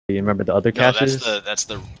You remember the other caches? That's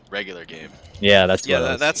the regular game. Yeah, that's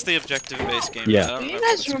that's the objective-based game. Yeah. Do you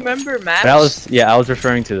guys remember maps? I was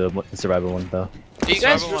referring to the survival one though. Do you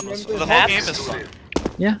guys Survival one remember the maps? whole game is fun.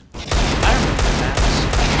 Yeah. I remember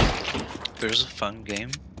maps. There's a fun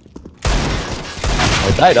game.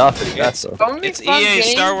 I died off pretty fast though. Only It's fun EA game?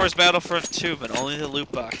 Star Wars Battlefront 2, but only the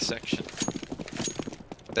loot box section.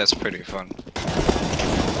 That's pretty fun.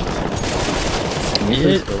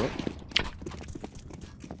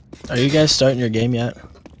 Are you guys starting your game yet?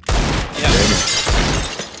 Yeah.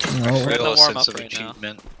 No. We're in the Real warm-up sense of right now.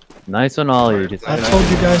 achievement. Nice one, Ollie. I told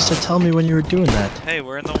you guys to tell me when you were doing that. Hey,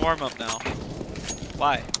 we're in the warm-up now.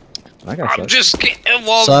 Why? I got I'm just getting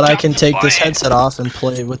warmed So that I up, can take this boy. headset off and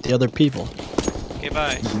play with the other people. Okay,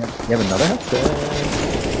 bye. You have another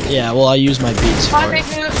headset? Yeah, well I use my Beats for Fine, it. make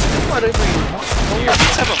it whatever you want. Your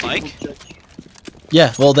Beats have a mic?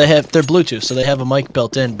 Yeah, well they're Bluetooth, so they have a mic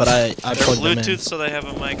built in, but I They're plug them in. Bluetooth, so they have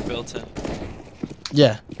a mic built in.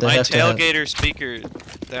 Yeah, they My have to have tailgater speaker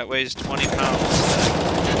that weighs 20 pounds.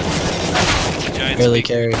 Giant barely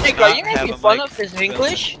speaker carry. does Nick, are not you have making a fun mic of his built in.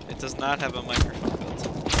 English? It does not have a microphone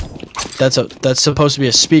built in. That's supposed to be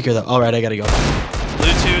a speaker though. Alright, I gotta go.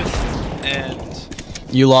 Bluetooth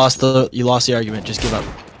and You lost the argument, just give up.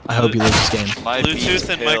 I hope you lose this game. My Bluetooth beats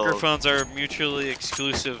and killed. microphones are mutually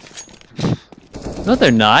exclusive. No,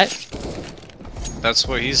 they're not. That's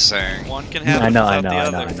what he's saying. One can have I it know, without I know, the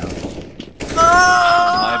I other. know, I know.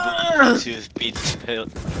 My Bluetooth beats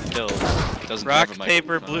killed. Doesn't Rock, have a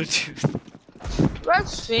paper, microphone. Bluetooth.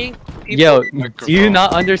 Let's think. Yo, do you Microphone.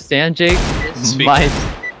 not understand, Jake? Speak. My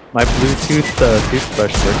Bluetooth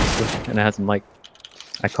toothbrush works and it has a mic.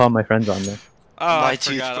 I call my friends on there. Oh, My I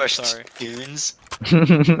forgot, I'm toothbrush sorry. tunes.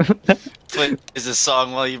 Wait, is a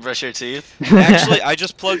song while you brush your teeth? Actually, I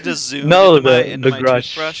just plugged a Zoom No, into my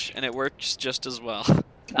Grush. toothbrush, and it works just as well.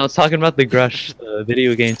 I was talking about the Grush, the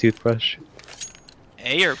video game toothbrush.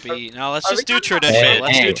 A or B? Now let's Are just we do talking about- traditional.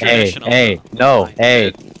 Let's do traditional. No, Fine.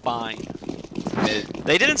 hey. Fine. Mid.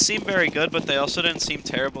 They didn't seem very good, but they also didn't seem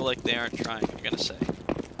terrible. Like they aren't trying. I'm gonna say.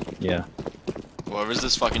 Yeah. Whoever's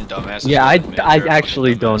this fucking dumbass. Yeah, I is really a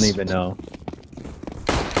actually fucking don't dumbass. even know.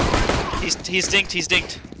 He's dinked. He's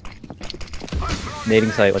dinked.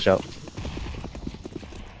 Nading site, watch out.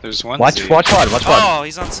 There's one. Watch quad, watch quad. Oh,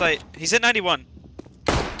 he's on site. He's at 91.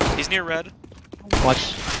 He's near red.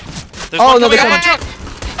 Watch. There's Oh, one no, coming they're out.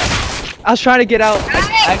 coming. I was trying to get out.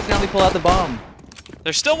 I accidentally pulled out the bomb.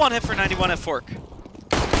 There's still one hit for 91 at fork.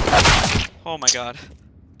 Oh my god.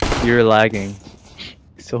 You're lagging.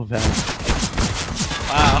 So bad.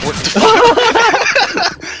 Wow.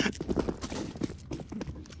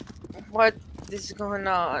 What is going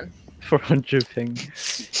on? 400 ping.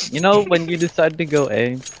 You know, when you decide to go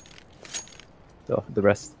A, so the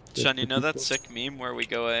rest. Sean, you know that sick meme where we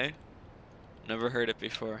go A? Never heard it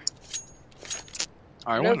before.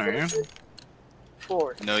 I No, won A.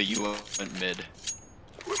 Four. No, you went mid.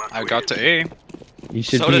 I got to A. You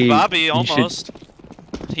should So be. did Bobby, you should- almost.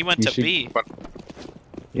 He went you to should- B.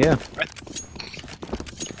 Yeah.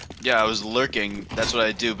 Yeah, I was lurking. That's what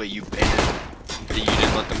I do, but you baited. You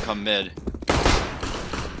didn't let them come mid.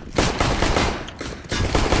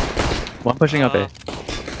 One pushing up A.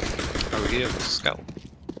 Oh, he has a scout.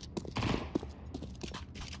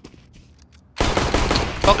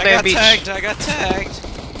 Fuck I that got beach. tagged. I got tagged.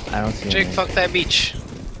 I don't see Jake, any. fuck that beach.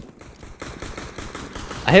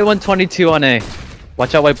 I hit 122 on A.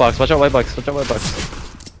 Watch out white box, watch out white box, watch out white box.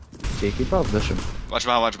 Jake, keep out position. Watch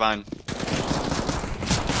behind, watch behind.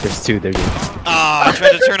 There's two, there, Jake. Ah, I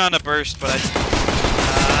tried to turn on a burst, but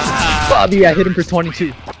I Bobby, I hit him for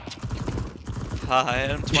 22. I hit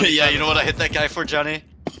him 25. Yeah, you know what I hit that guy for, Johnny?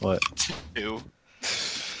 What? 2.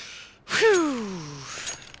 Whew.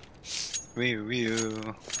 Wee.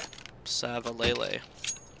 Savalele.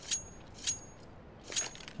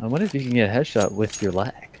 I wonder if you can get a headshot with your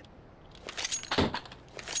lag.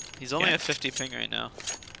 He's only at 50 ping right now.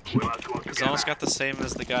 He's almost got the same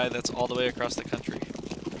as the guy that's all the way across the country.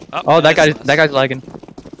 Oh, that that's guy's lagging.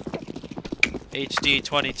 HD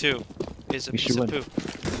 22 is a We piece should of win.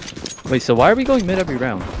 poo. Wait, so why are we going mid every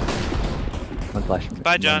round? One flash.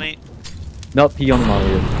 Bye, Johnny. Nope, he only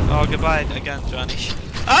modeled. Oh, goodbye again, Johnny.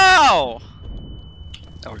 Oh!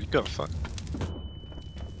 Oh, you go fuck.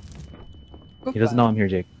 He doesn't know I'm here,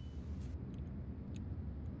 Jake.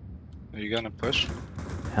 Are you gonna push?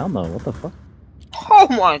 Hell no, what the fuck? Oh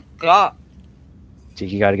my god.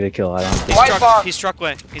 Jake, you gotta get a kill. I don't think. White box. He struck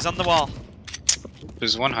way. He's on the wall.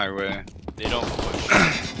 There's one highway. They don't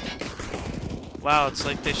push. Wow, it's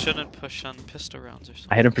like they shouldn't push on pistol rounds or something.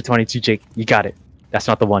 I hit him for 22, Jake. You got it. That's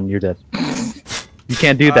not the one. You're dead. You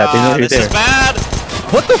can't do that. They know you're This there. is bad.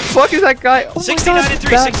 What the fuck is that guy? Oh my 69 God, and 3,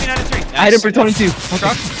 that- 69 and 3. Nice. I hit him for 22.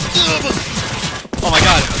 Truck. Oh my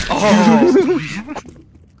god. Oh.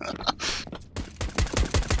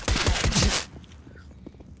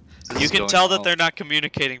 You can tell that they're not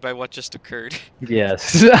communicating by what just occurred.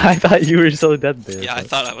 Yes, I thought you were so dead there. Yeah, I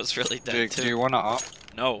thought I was really dead Dude, too. do you wanna op?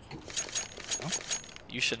 No.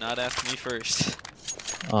 You should not ask me first.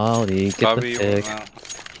 Ollie, get Bobby, the you pick.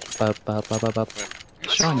 wanna...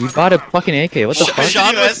 Sean, you bought a fucking AK. What the fuck?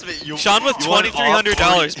 Sean You with, asked me, you- Sean with you want an op,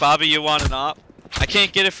 $2,300. Bobby, you want an op? I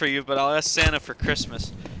can't get it for you, but I'll ask Santa for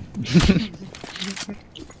Christmas.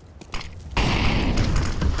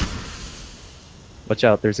 Watch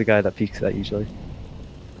out, there's a guy that peeks that usually.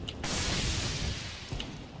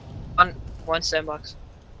 On one sandbox.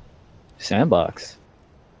 Sandbox.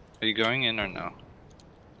 Are you going in or no?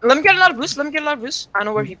 Let me get a lot of boost. Let me get a lot of boost. I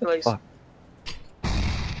know where he plays. Fuck.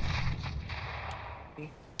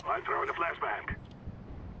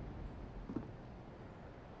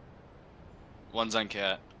 One's on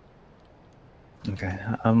cat. Okay,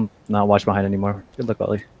 I'm not watch behind anymore. Good luck,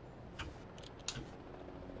 Ollie.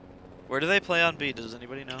 Where do they play on B? Does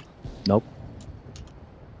anybody know? Nope.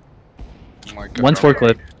 Oh my God. One's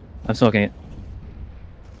forklift. I'm smoking it.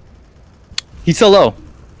 He's so low.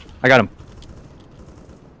 I got him.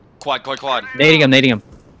 Quad. Nading him.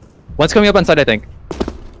 One's coming up on side, I think.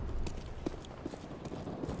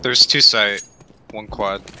 There's 2 site, 1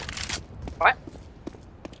 quad.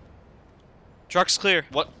 Truck's clear.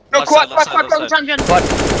 What? No, Left quad, side, left quad, side, quad, left quad,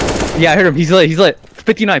 side. Yeah, I heard him. He's lit.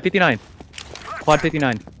 59. Quad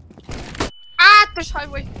 59. Ah, there's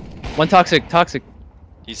highway. One toxic.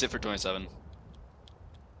 He's hit for 27.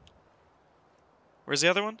 Where's the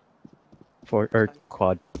other one?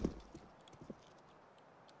 Quad.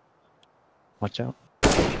 Watch out.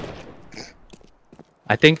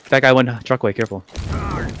 I think that guy went truckway. Careful.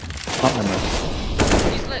 Oh, never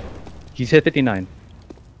mind. He's lit. He's hit 59.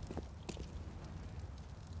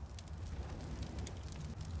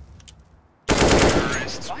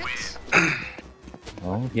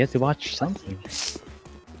 Oh, he has to watch something.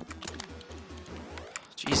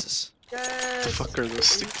 Jesus. Yes. The fuck are those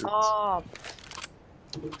stickers? Oh,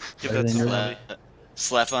 Give Better that than to your- Bobby.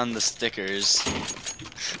 Slap on the stickers.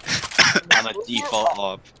 I'm a default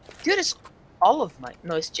op. dude, it's all of mine.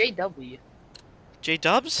 No, it's JW. J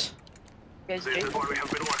Dubs? Guys, JW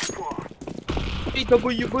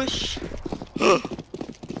Bush.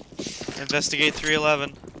 Investigate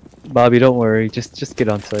 311. Bobby, don't worry. Just get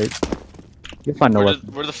on site. You'll find no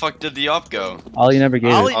weapon. Where the fuck did the op go? Ollie never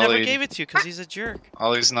gave Ollie it. never Ollie- gave it to you because he's a jerk.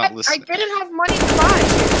 Ollie's I not listening. didn't have money to buy.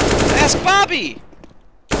 Ask Bobby!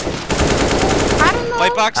 I don't know.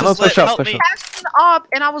 White box I'm gonna is lit. push up, Help push me. up. Passed it up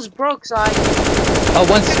and I was broke, so I. Oh,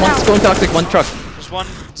 one's going toxic. One truck. There's one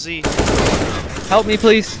Z. Help me,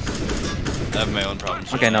 please. I have my own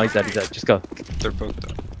problems. Okay, no, he's dead. Just go. They're both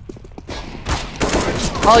dead.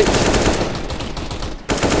 Ollie.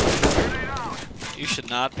 You should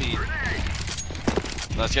not be.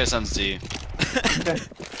 Last guy sounds D.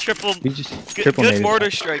 Triple. We just Good, triple good naded.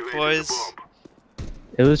 mortar strike, boys.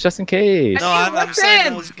 It was just in case. No, I'm saying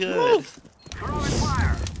that was good.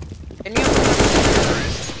 And you.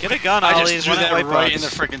 Get a gun, I Ollie. just threw One at that white right box. in the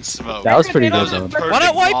freaking smoke. That was pretty That good, was though. One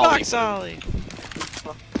at white Molly, box, but- Ollie.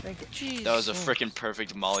 Thank you. Jeez. That was a freaking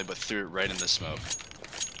perfect molly, but threw it right in the smoke.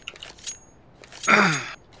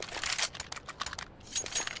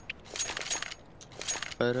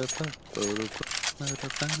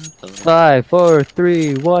 Five, 4,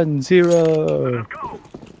 3, 2, 0.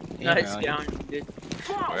 Nice, Yeah. down, dude.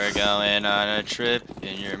 We're going on a trip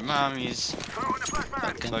in your mommy's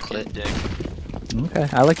fucking dick. Okay,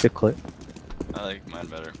 I like the clip. I like mine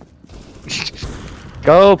better.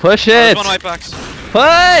 Go, push Oh, there's it! one white box.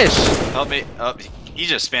 Push! Help me. Oh, he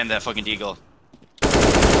just spammed that fucking deagle.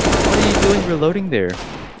 What are you doing reloading there?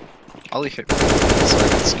 Ollie hit me, so I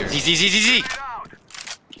got scared. Z.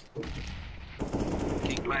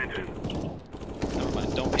 Never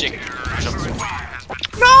mind. Don't Jake.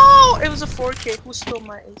 No! It was a 4K. Who stole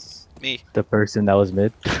my ace? me. The person that was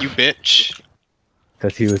mid. You bitch.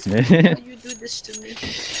 Because he was mid. Why you do this to me? You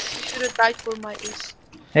should have died for my ace.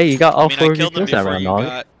 Hey, you got all I mean, 4 I of your killed them kills that before round, you Ollie.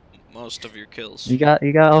 got most of your kills. You got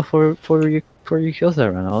all four of your kills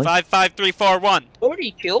that round, Ollie. 5, 5, 3, 4, 1.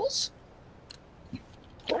 40 kills?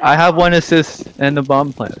 I have 1 assist and the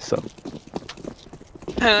bomb plant, so.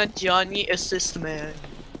 Johnny assist man.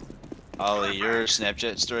 Ollie, your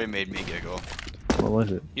Snapchat story made me giggle. What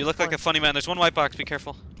was it? You look like a funny man. There's one white box. Be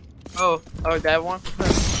careful. Oh, that one?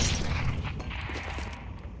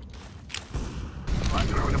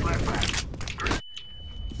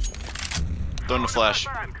 Throwing the flash.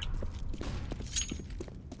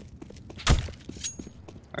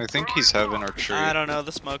 I think he's heaven or tree. I don't know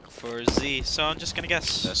the smoke for Z, so I'm just gonna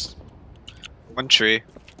guess. Yes. One tree.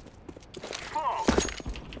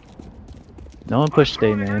 No one pushed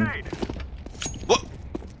A, man. What?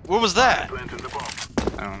 Where was that? I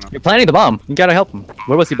don't know. You're planting the bomb. You gotta help him.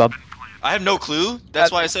 Where was he, Bob? I have no clue.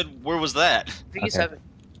 That's why I said, where was that? I think he's Okay. heaven.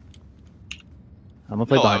 I'm gonna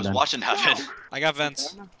play No, I behind was them. watching heaven. I got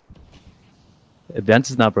vents. Vents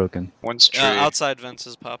is not broken. One's tree. Outside vents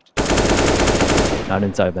is popped. Not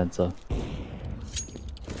inside vents, though.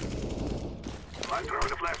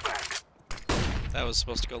 That was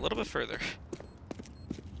supposed to go a little bit further.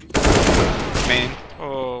 Main.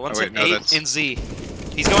 Oh, one's wait, at no, 8 that's- in Z.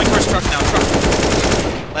 He's going for his truck now.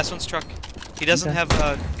 Truck. Last one's truck. He doesn't Okay. have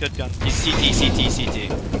a good gun. He's CT.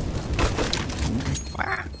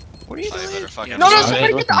 What are you I doing? better fucking No, no, Yeah.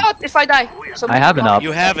 somebody get the up if I die. I have an up.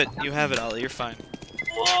 You have it. You have it, Ollie. You're fine.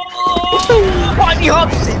 Bunny hop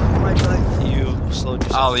saved my life. You slowed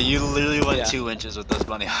yourself. Ollie, you literally went Yeah. 2 inches with those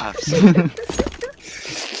bunny hops.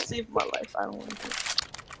 Saved my life. I don't want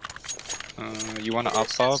to. You want to op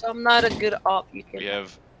Bob? So I'm not a good op. You can. We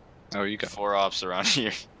have Oh, you got. 4 ops around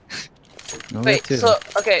here. No, Wait. two. So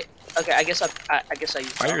okay. I guess I guess I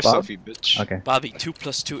use. By op. yourself, you bitch. Okay. Bobby, 2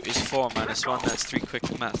 + 2 is 4 - 1. That's 3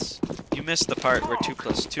 quick maths. You missed the part where 2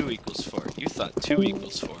 + 2 = 4. You thought 2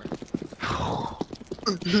 = 4.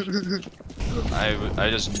 I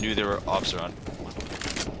just knew there were ops around.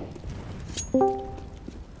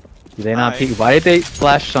 Do they not Hi. peek? Why did they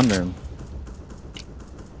flash Thunder him?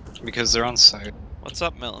 Because they're on site. What's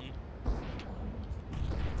up, Milton?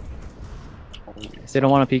 They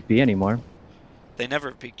don't want to peek B anymore. They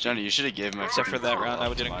never peeked. Johnny, you should have given my Except for that round, I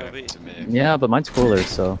to didn't go my- B. to me. Yeah, but mine's cooler,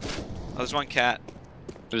 so. Oh, there's one cat.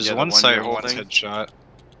 There's Yeah, the one one site, you're one's holding. headshot.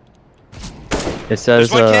 It says,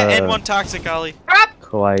 There's one cat and one toxic, Ollie.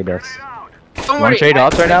 Kawaii does. Don't Wanna worry. trade I-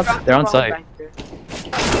 ops right I now? dropped They're the on wrong site. bank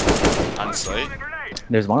there. On site?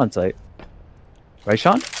 There's one on site. Right,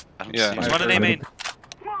 Sean? I don't Yeah. see There's him. one in A main.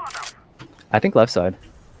 I think left side.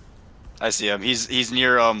 I see him. He's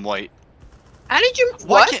near white. How did you?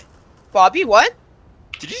 Why What? can't- Bobby? What?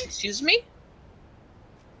 Did you? Excuse me?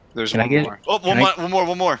 There's Can I one get- more. Oh, Can I-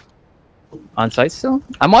 one more. On site still?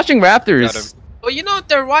 I'm watching Raptors. Got him. Well, you know what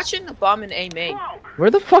they're watching? A bomb in A main. Where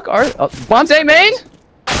the fuck are? Bombs A main?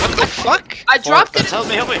 What the fuck? I dropped it. Help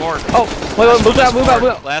me. Oh, wait, move out, move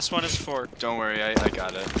out. Last one is 4. Don't worry, I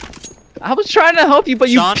got it. I was trying to help you, but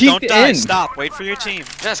you Sean, don't peeked die. in. Stop. Wait for your team.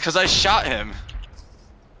 Yes, because I shot him.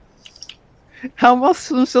 How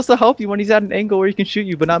else am I supposed to help you when he's at an angle where he can shoot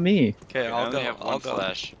you, but not me? Okay, I I'll only go. have I'll one go.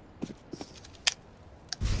 flash.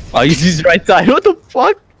 Oh, he's his right side. What the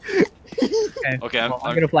fuck? Okay, I'm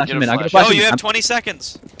gonna flash get him a in. I'm gonna flash. flash Oh, him you in. have I'm- 20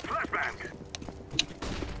 seconds.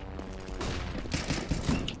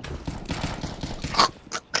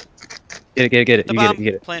 Get it. The You bomb.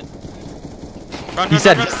 get it. Plant. Run, He run,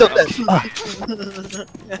 said run, he's still run. dead.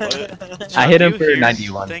 What? I hit him Do you for hear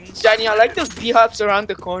 91. things? Johnny, I like the B hops around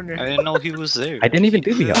the corner. I didn't know he was there. I didn't even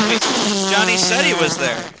do the help. Johnny said he was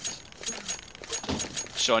there.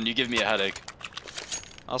 Sean, you give me a headache.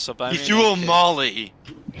 Also, buy He me threw a an AK. molly.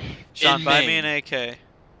 Sean, in buy main. me an AK.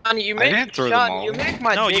 Johnny, you I make didn't throw the Sean, molly. you make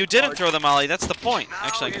my No, dick you didn't hard. throw the molly. That's the point.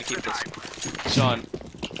 Actually, I'm gonna keep this. Sean.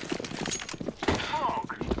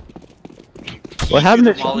 What happened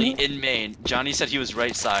He to threw the molly in main. Johnny said he was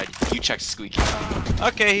right side. You checked squeaky.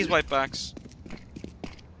 Okay, he's white box.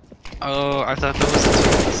 Oh, I thought that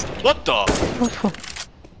was the team. What the?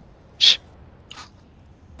 Shh.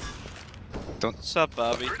 What's up,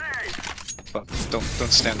 Bobby? Don't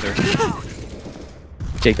stand there.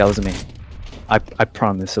 Jake, that wasn't me. I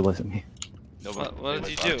promise it wasn't me. What did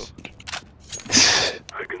you do?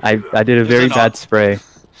 I did a very an bad op. spray.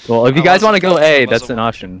 Well, if you I guys want to wasn't- go A, I that's wasn't- an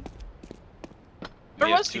option. Where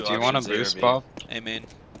We have was two he? Do you want to options, A or boost, B. Bob? Amen.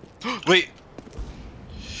 Wait.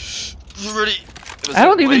 Ready? I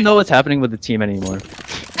don't even know what's happening with the team anymore.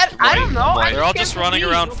 I don't know. I They're all can't just running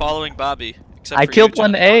believe- around following Bobby. Except I for killed you,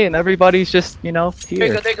 one John. A, and everybody's just, you know, There you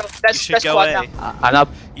here. go, there you go. You That's should go squad A. now. I'm not.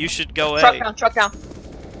 You should go Truck A. down, truck down.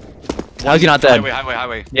 How's he not dead?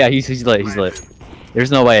 Highway. Yeah, he's lit. He's lit. There's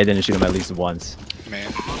no way I didn't shoot him at least once.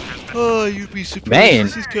 Man. Oh, you'd be surprised. Main.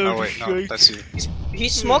 Oh wait, no, that's you. He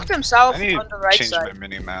smoked himself I need on the to right change side. my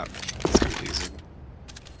mini map. It's confusing.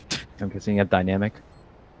 I'm guessing you have dynamic.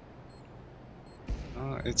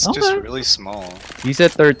 It's Okay. just really small. You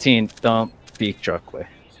said 13. Don't peek truck way.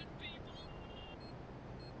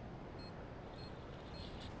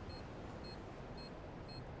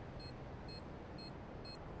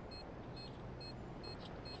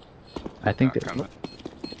 I think Not they're coming.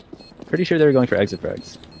 pretty sure they were going for exit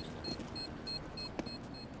frags.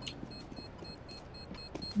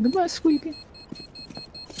 Goodbye, Squeaky.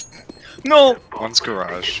 No! One's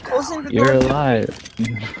garage. Closing the You're door. alive.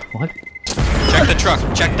 What? Check the truck.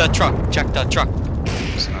 Check the truck. Check the truck.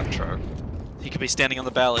 It's not a truck. He could be standing on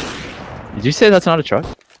the ballot. Did you say that's not a truck?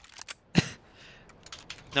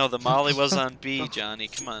 No, the molly was on B, Johnny.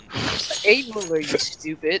 Come on. Able, you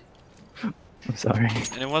stupid. I'm sorry.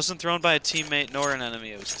 And it wasn't thrown by a teammate nor an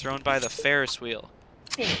enemy. It was thrown by the Ferris wheel.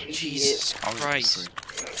 Jesus Christ.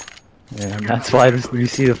 Yeah, and that's why we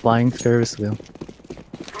see the flying Ferris wheel.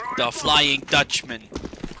 The Flying Dutchman.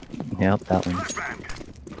 Yep, that one.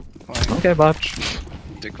 Flying Okay, Bob.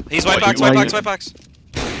 dick. He's white box, you- white why box, you- white box.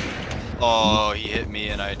 Oh, he hit me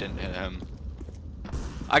and I didn't hit him.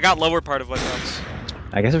 I got lower part of white box.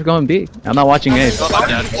 I guess we're going B. I'm not watching A. Oh, I'm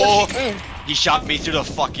dead. Oh, he shot me through the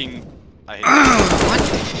fucking. I hit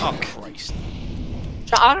him. Oh Christ.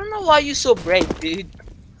 I don't know why you so brave, dude.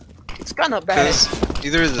 It's kinda bad. Because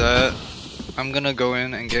either that, I'm gonna go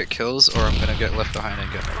in and get kills, or I'm gonna get left behind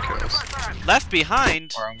and get no kills. Left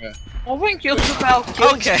behind. Or I'm gonna. I wouldn't kill about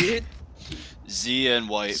kills, Okay. dude. Z and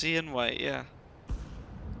white. C and white, yeah.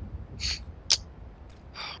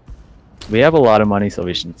 We have a lot of money, so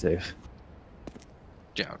we shouldn't save.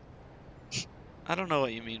 Yeah. I don't know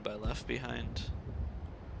what you mean by left behind.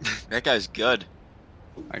 That guy's good.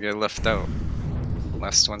 I get left out.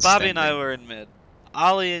 Last one Bobby and I standing. were in mid.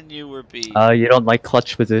 Ollie and you were B. You don't like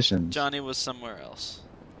clutch positions. Johnny was somewhere else.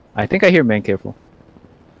 I think I hear main careful.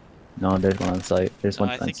 No, there's one on site. There's No,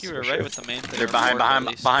 one I fence think you for were sure. right with the main thing. They're or behind, forward behind,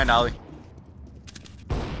 at least. behind Ollie.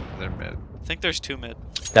 They're mid. I think there's two mid.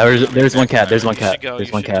 There's one cat. There's one You cat. should go. There's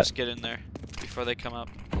You one should cat. just get in there before they come up.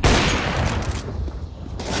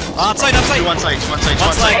 On site, on site. Two on site, two on site, two One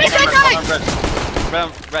on site. site. One on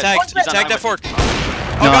red. Red. Tag, He's on tag that highway. fork. No, Oh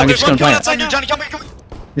I'm god, there's just one gonna coming plant. outside now. Johnny, come here, come here.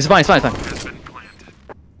 It's fine. It's fine. It's fine.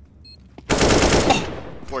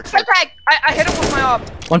 Fork, Tag, fork. tag! I hit him with my op.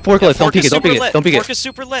 One forklift. Don't Fork peek is it. Don't super peek it. lit. Don't peek Fork it. is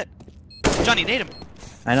super lit. Johnny, nade him.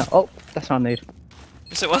 I know. Oh, that's not a nade.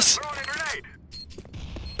 Yes, it was.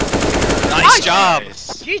 Nice job.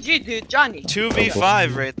 Nice. GG, dude. Johnny.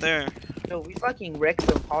 2v5 right there. No, we fucking wrecked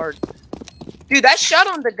them hard. Dude, that shot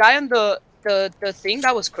on the guy on the thing,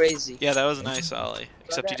 that was crazy. Yeah, that was a nice Ollie.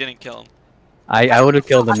 Except you didn't kill him. I would have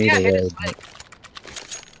killed him I think I either hit way. his leg.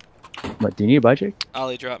 What? Do you need a budget?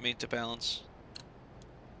 Ollie dropped me to balance.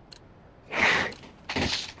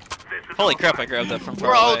 Holy crap, I grabbed that from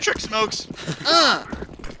far Bro, away. trick smokes.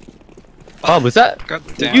 Oh, was that? God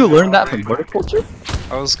Did damn. you learn that from horticulture?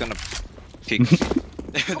 I was gonna peek.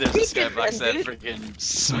 There's this skybox that freaking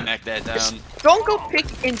smacked that down. Don't go pick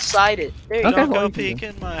inside it. There you Okay, Don't go. well, go you can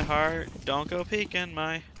peek in my heart. Don't go peek in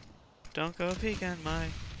my. Don't go peek in my.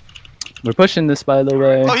 We're pushing this, by the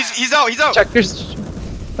way. Oh, he's out, he's out. Check. There's.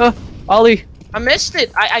 Oh, Ollie. I missed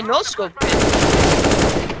it. I no scoped it.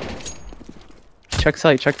 Check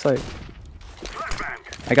site. Check site.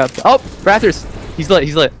 I got. Oh, Rathers. He's lit.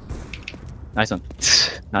 He's lit. Nice one.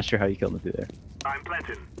 Not sure how you killed him through there.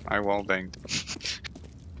 I wall banged.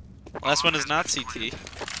 Last one is not CT.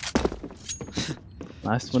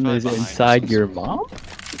 Last one probably is behind inside us. your mom.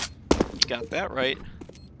 You got that right.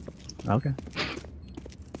 Okay.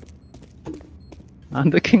 I'm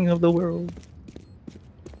the king of the world.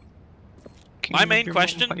 Can My you main move your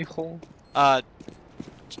question- money hole?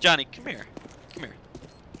 Johnny, come here. Come here.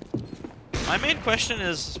 My main question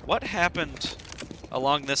is, what happened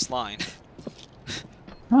along this line?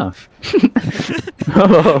 Oh.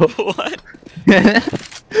 Oh. What?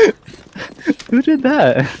 Who did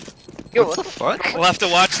that? Yo, What the fuck? We'll have to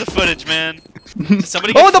watch the footage, man. Did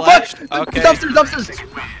somebody get Oh, the flashed? fuck! Okay. Dumpsters,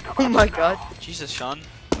 dumpsters! oh my god. Jesus, Sean.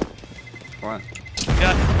 What? You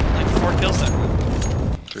got like 4 kills there.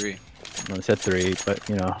 3. Well, I said 3, but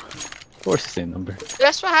you know, 4's the same number.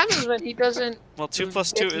 That's what happens when he doesn't. Well, 2 He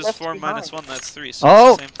plus 2 gets is left 4 minus behind. 1, that's 3, so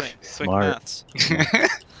Oh, it's the same thing. Quick smart. maths.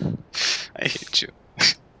 I hate you.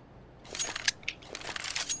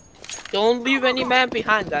 Don't leave any man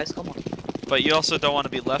behind, guys. Come on. But you also don't want to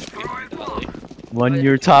be left behind, Ollie. One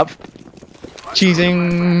your top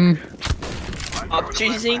cheesing. Up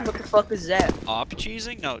cheesing? What the fuck is that? Op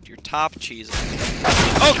cheesing? No, you're top cheesing.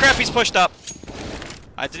 Oh crap, he's pushed up.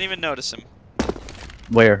 I didn't even notice him.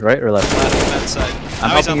 Where? Right or left? Left side. I'm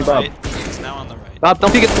Now he's helping on you, the Bob. right. He's now on the right. Bob,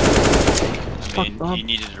 don't peek it. I mean, Bob. he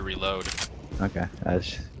needed to reload. Okay.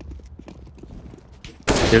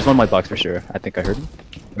 There's one white box for sure. I think I heard him.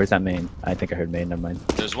 Or is that main? I think I heard main. Never mind.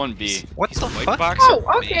 There's one B. What He's the a white fuck? box Oh, at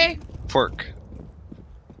me. okay. Fork.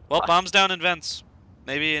 Well, bombs down in vents.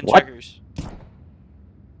 Maybe in What? checkers.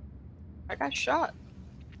 I got shot.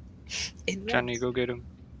 In Johnny, go get him.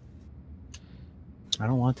 I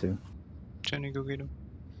don't want to. Johnny, go get him.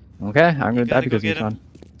 Okay, I'm gonna die gotta go because get you're him. gone.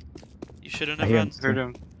 You shouldn't I have hear run. him. Heard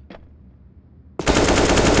him.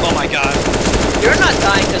 Oh my god. not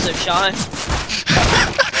dying because of Sean.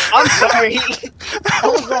 I'm sorry. I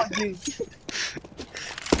was on you.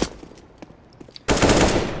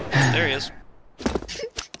 There he is.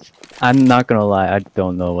 I'm not gonna lie, I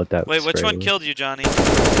don't know what that. Wait, which spray one was. killed you, Johnny?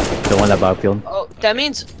 The one that Bob killed. Oh, that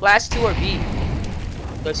means last two are B.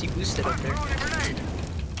 Because he boosted up there.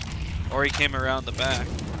 Or he came around the back.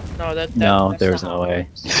 No, that's There's not no how it way.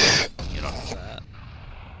 works. You don't know that.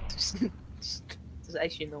 There's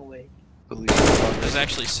actually no way. There's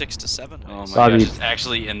actually 6 to 7 Oh ways. my Bobby. gosh, it's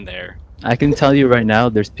actually in there. I can tell you right now,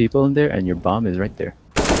 there's people in there, and your bomb is right there.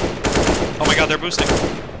 Oh my god, they're boosting.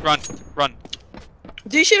 Run, run.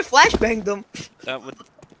 Dude, you should have flashbanged them. That would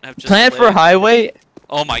have just Plan for delayed. highway,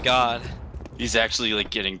 Oh my god. He's actually like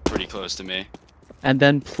getting pretty close to me. and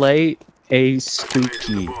then play a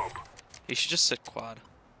spooky. He should just sit quad.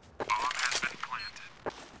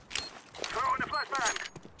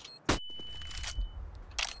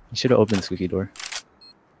 You should have opened the squeaky door.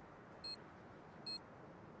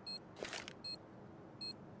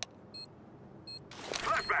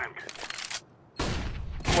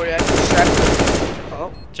 Or you actually strapped them.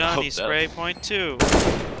 Oh. Johnny, that- spray point 2.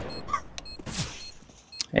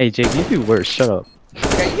 Hey Jake, you do worse. Shut up.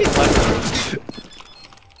 Yeah, you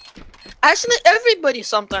Actually, everybody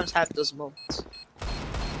sometimes have those moments.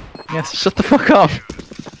 Yes, shut the fuck up.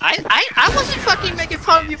 I wasn't fucking making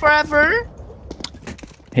fun of you forever.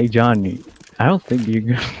 Hey Johnny, I don't think you're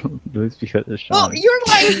gonna lose because of Sean. Well, you're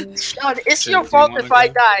like, Sean, it's Dude, your do you fault wanna if I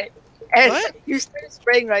go? die. And What? you started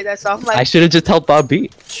spraying right there, so I'm like, I should have just helped Bob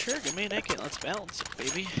beat. Sure, give me an AK. Let's balance it,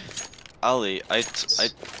 baby. Ali,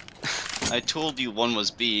 I told you one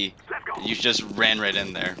was B, and you just ran right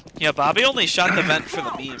in there. Yeah, Bobby only shot the vent for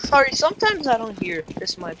the beam. sorry, sometimes I don't hear.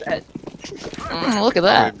 It's my bad. Look at Will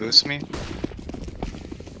that. you boost me?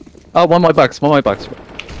 Oh, one white box. One white box.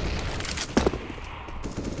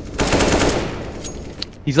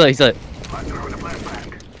 He's lit. He's lit.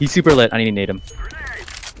 He's super lit. I need to nade him.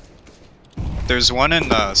 There's one in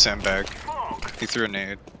sandbag. He threw a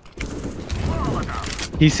nade.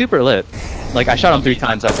 He's super lit. Like I shot him 3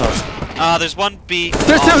 times. I saw. There's one B.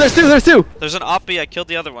 There's op. two. There's two. There's two. There's an op B. I killed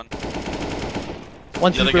the other one.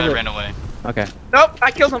 One The other super guy lit. ran away. Okay. Nope,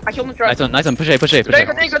 I killed him. I killed him. Nice one. Nice one. Push A. Push A. Push There you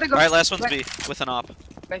go, A. there you go, there you go. Alright, last one's Right. B with an op.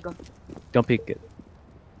 There you go. Don't peek it. Oh,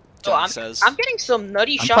 Johnny I'm, says. I'm getting some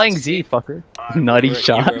nutty I'm shots. playing Z, fucker. Nutty You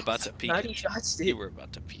shot. were about to peek. Nutty shots, You dude. were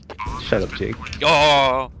about to peek. Shut up, Jake.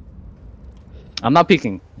 Oh, I'm not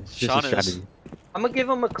peeking. It's just Sean a is. strategy. I'm gonna give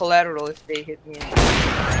him a collateral if they hit me.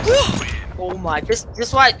 Oh my, this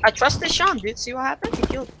is why I trusted Sean, dude. See what happened? He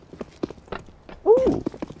killed him. Ooh.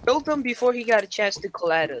 Killed him before he got a chance to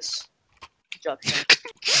collide us. Good job, Sean.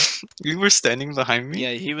 You were standing behind me?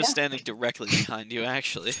 yeah, he was Yeah. standing directly behind you,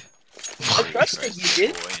 actually. I trusted you,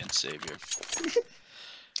 dude. Boy and savior.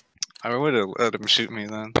 I would have let him shoot me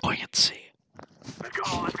then. Buoyancy.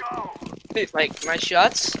 Dude, like, my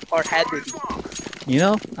shots are habit. You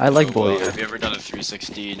know, I like Oh, boy. well, have you ever done a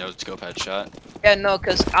 360 no scope headshot? Yeah, no,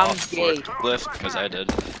 cause I'm gay. Forklift, because I did.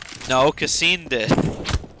 No, Cassine did.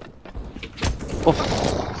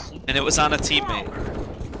 Oh. And it was on a teammate.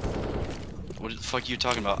 What the fuck are you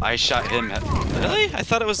talking about? I shot him. Really? I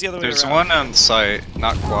thought it was the other way There's around. one on site,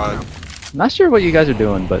 not quad. Not sure what you guys are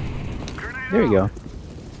doing, but there you go.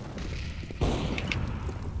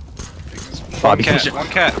 Bobby, One push cat, it. one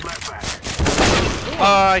cat. Oh,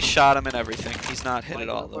 I shot him and everything. He's not hit at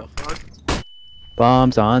all, though.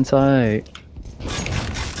 Bombs on site.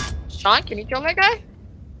 Sean, can you kill that guy?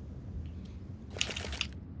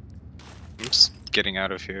 I'm just getting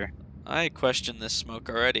out of here. I question this smoke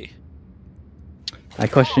already. I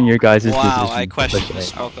question your guys' Wow, decision. I question Push this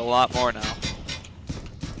A. smoke a lot more now.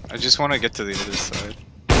 I just want to get to the other side.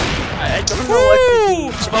 I don't know what to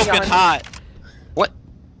Woo! do. Smoking hot.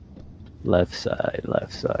 Left side,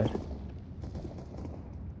 left side.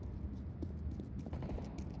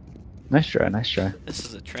 Nice try, nice try. This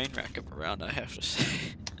is a train wreck of a round, I have to say.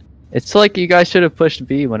 It's like you guys should have pushed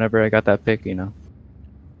B whenever I got that pick, you know.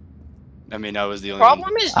 I mean, I was the only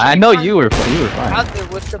Problem one. is, I know you were fine. out there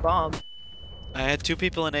with the bomb. I had 2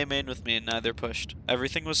 people in A main with me and neither pushed.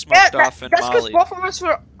 Everything was Yeah, smoked off and that's because Molly. both of us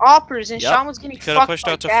were oppers and Yep. Sean was getting Could have fucked pushed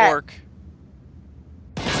like out to that. fork.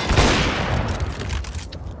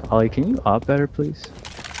 Ollie, can you op better, please?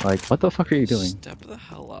 Like, what the fuck are you doing? Step the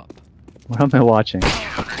hell up. What am I watching? Oh,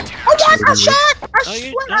 I got shot! I No,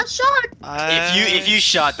 you- swear no. I shot! If you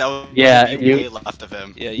shot, that would Yeah, be you- way left of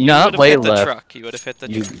him. Yeah, you Not would have way hit the left. truck. You would have hit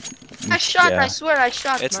the You, truck. I shot, yeah. I swear I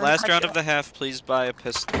shot. It's man. last I round shot. of the half. Please buy a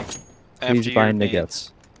pistol. Please After buy your Nigga.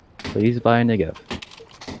 nades. Please buy a nigga.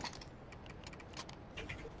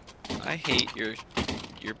 I hate your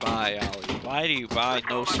buy, Ollie. Why do you buy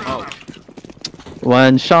no smoke?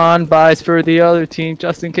 When Sean buys for the other team,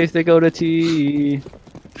 just in case they go to T.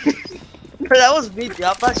 That was me, dude.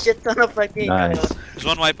 I bought shit ton of fucking Nice. There's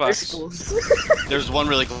one white box. crystals. There's one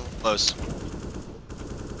really close.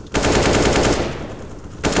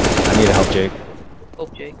 I need to help Jake. Oh,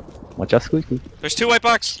 Jake. Watch out, Squeaky. There's two white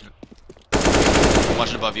box. I'm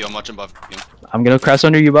watching above you. I'm watching above you. I'm gonna crash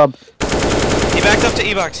under you, Bob. He backed up to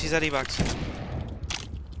E-box. He's at E-box.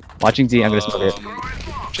 Watching Z, I'm gonna smoke it.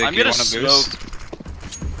 Jake, I'm you gonna wanna smoke. boost?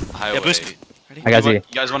 Highway. Yeah, boost. Ready? I got You Z.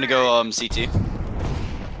 guys want to go CT?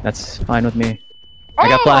 That's fine with me. I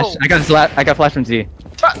got flash. I got flash from Z.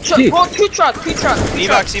 Gee. Well, two truck.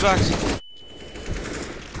 E-box, E-box.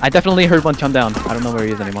 I definitely heard one come down. I don't know where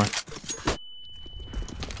he is anymore.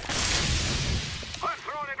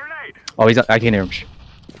 Oh, he's. I can't hear him. Shh.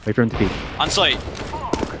 Wait for him to peek. On site.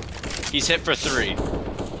 He's hit for 3.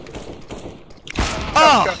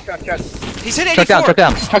 Oh! Truck. He's hit 84! Truck down, truck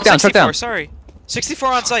down, truck down, truck 64, down. sorry.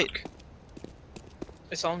 64 on site.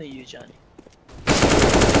 It's only you, Johnny.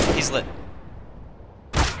 He's lit.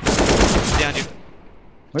 Down you.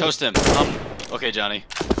 Toast him. Okay, Johnny.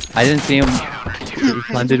 I didn't see him. He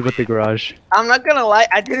blended with the garage. I'm not gonna lie,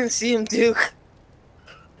 I didn't see him too.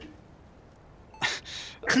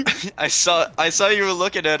 I saw you were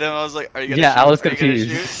looking at him. I was like, are you gonna Yeah, shoot? I was Are you gonna shoot?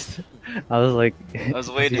 confused. I was like, I was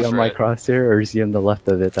is waiting he on for my it. crosshair or is he on the left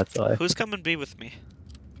of it? That's why. Who's coming B with me?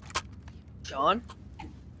 John?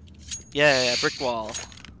 Yeah, brick wall.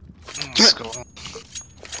 Let's go.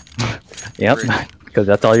 Yep, because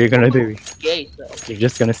that's all you're gonna do. Yay, so. You're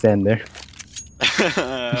just gonna stand there.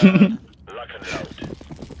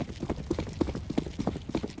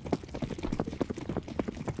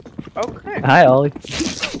 Okay. Hi, Ollie.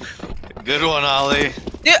 Good one, Ollie.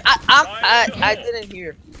 Dude, I didn't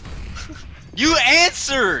hear. You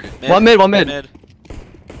answered. One mid.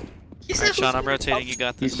 He said Alright, Sean, I'm who's- rotating. You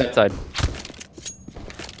got He's this. backside.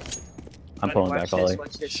 I'm Johnny, pulling watch back, this, Ollie.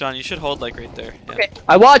 watch this. Sean, you should hold like right there. Yeah. Okay.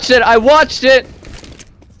 I watched it!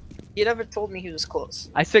 He never told me he was close.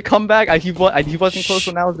 I said come back. He wasn't close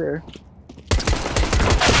when I was there.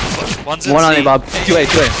 One's in One on C. A, Bob.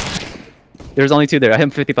 2A. There's only 2 there. I hit him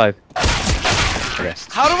 55. Okay.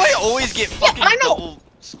 How do I always get fucking I know. double?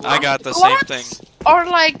 I got the same thing. Or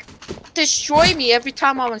like destroy me every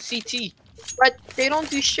time I'm on CT, but they don't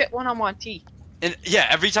do shit when I'm on T. And yeah,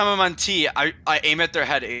 every time I'm on T, I aim at their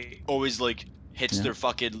head. It always like hits their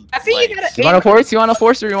fucking. I think you legs. gotta You want to force? You want to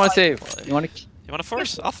force or you want to save? You want to? You want to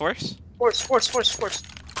force? I'll force. force.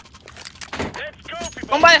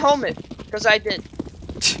 Don't buy a helmet, because I did.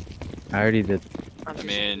 I already did. I'm I just-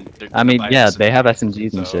 mean, they're I mean, gonna yeah, buy they have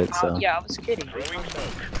SMGs and so- shit. So. yeah, I was kidding.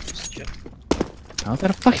 How's that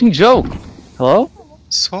a fucking joke? Hello?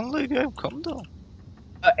 It's only game, calm down.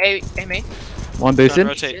 A mate. One Sean, boosted.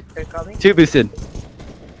 rotate. Shit, they're coming. 2 boosted.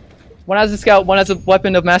 One has a scout. One has a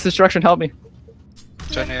weapon of mass destruction. Help me.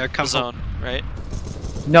 Johnny, I come home. Zone, right?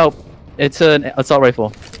 Nope. It's an assault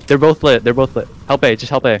rifle. They're both lit. Help A. Just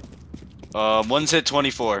help A. One's hit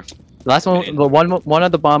 24. The last one. The one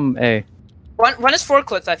at the bomb A. One is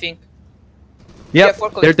forklifts, I think. Yep.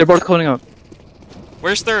 forklift. They're both cloning up.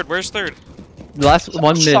 Where's third? The last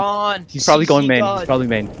one mid. Sean, He's probably going CC main. God. He's probably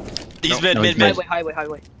main. He's No, mid, no, mid, he's mid. mid.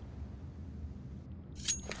 Highway.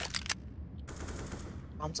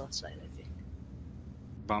 Bombs on site, I think.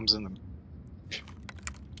 Bombs in the.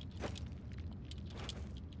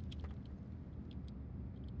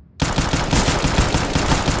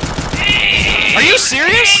 Are you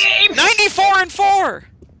serious? 94 and 4.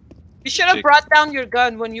 You should have brought down your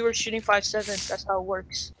gun when you were shooting 5.7. That's how it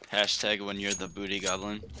works. Hashtag when you're the booty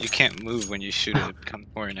goblin. You can't move when you shoot it. It becomes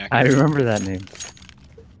more I inaccurate. remember that name.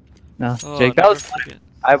 No, Oh, Jake, that never was. forget.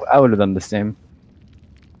 I would have done the same.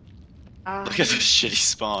 Look at this shitty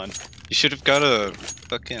spawn. You should have got a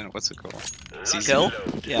fucking what's it called? CZ. Kill?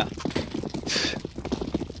 Yeah.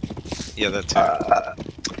 Yeah, that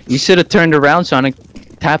too. You should have turned around, Sean, and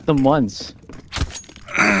tapped them once.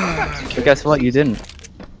 But guess what? You didn't.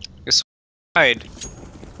 Hide.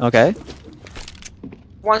 Okay.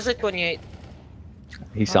 One's at 28.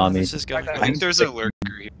 He saw me. This is going I I think there's a lurker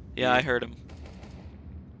here. Yeah, I heard him.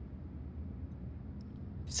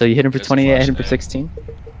 So you hit him for There's a 28, I hit him for flashbang. 16.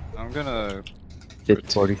 I'm gonna.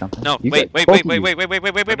 Did 40 something. No, You wait, got- wait. both of you. I'm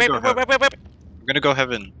gonna go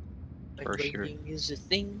heaven. For Like, sure. waiting is a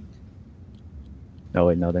thing. No,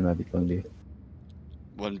 wait, no, they might be going B.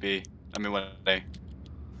 1B. I mean 1A.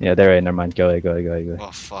 Yeah, they're right. Never mind. Go ahead, go ahead, go ahead, go ahead.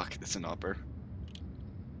 Oh fuck, it's an upper.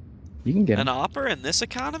 You can get An him. opera in this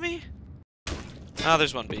economy? Oh,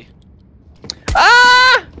 there's one B.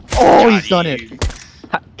 Ah! Oh, he's Got done it. you.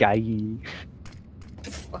 Ha, guy.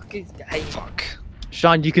 Fuck is guy. Fuck.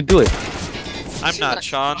 Sean, you can do it. I'm not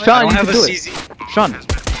Sean. Sean, I don't you have can a do it. CZ. Sean,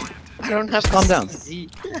 I don't have calm down. Z.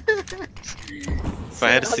 If I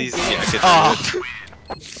had a CZ, I could do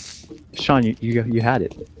it. Sean, you had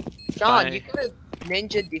it. John, Bye. you could have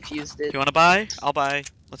ninja defused Do it. you wanna buy? I'll buy.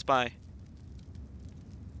 Let's buy.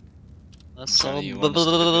 Johnny, you want to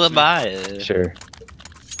split with me? Bye. Sure.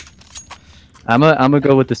 I'm gonna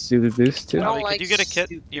go with the suited boost too. I don't Ollie, like could you get a kit?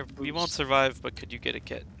 stupid You won't boosts. survive, but could you get a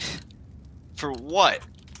kit? For what?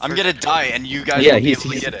 I'm For- gonna die and you guys Yeah, won't be he's-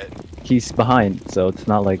 able to he's- get it. He's behind, so it's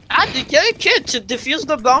not like. Dude, get a kid to defuse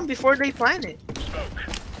the bomb before they plant it.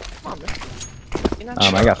 Come on, man. You're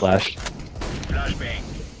not I got flashed.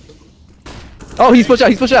 Oh, he's pushed out.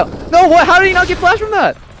 He's pushed out. No, what? How did he not get flashed from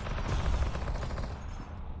that?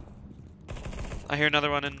 I hear another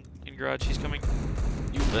one in garage. He's coming.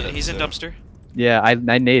 You lit it, He's in too. dumpster. Yeah, I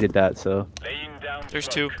naded that. So. There's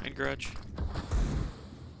two in garage.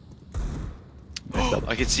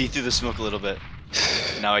 I could see through the smoke a little bit.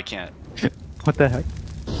 Now I can't. What the heck?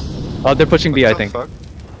 Oh, they're pushing B, I What the think. fuck?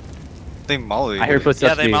 They molly. I heard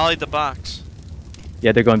footsteps. Yeah, they B. mollied the box.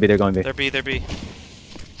 Yeah, they're going B. They're going B. They're B. They're B.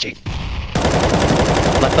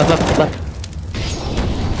 Left.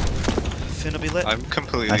 Finna be lit. I'm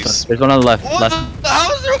completely. Nice one. There's one on the left. What? Left.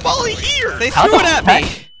 How is there a molly here? They How threw it the at heck? me.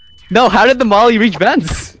 No, how did the molly reach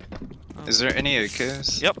vents? Is there any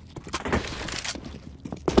AKs? Yep.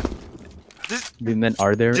 We meant,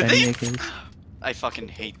 are there Did any they- AKs? I fucking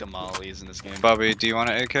hate the mollies in this game. Bobby, do you want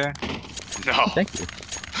an AK? No. Thank you.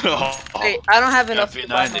 Wait, I don't have enough to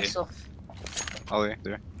buy F90. myself. Ollie,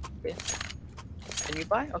 there. Can you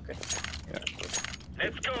buy? Okay. Yeah.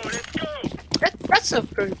 That's a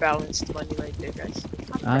pretty balanced money right there, guys.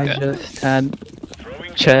 I Yeah. just had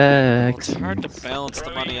Well, checks. it's hard to balance the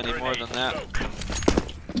money any more than that.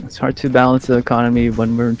 It's hard to balance the economy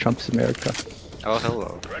when we're in Trump's America. Oh,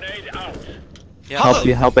 hello. Yeah. Help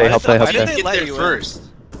you, help A, help A, Why help did A. they Get let there you first?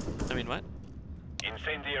 first? I mean, what?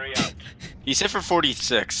 He said for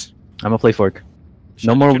 46. I'm gonna play fork.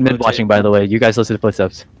 No Sean, more you can mid rotate. watching, by the way. You guys listen to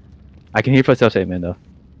footsteps. I can hear footsteps, 8 man, though.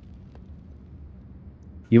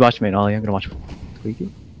 You watch main, Ollie. I'm gonna watch Squeaky.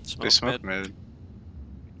 They Smoke smoke mid mid.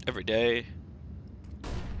 every day.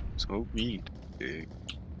 Smoke weed. Dude.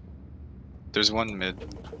 There's one mid.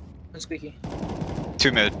 Squeaky.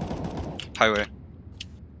 Two mid. Highway.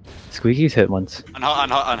 Squeaky's hit once. On hot.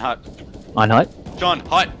 On hut? Sean,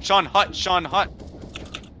 hot.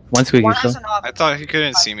 One Squeaky One still. has an op. I thought he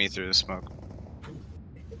couldn't see me through the smoke.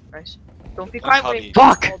 Nice. Don't be One quiet. hobby. Wait.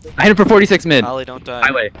 Fuck! I hit him for 46 mid. Ollie, don't die.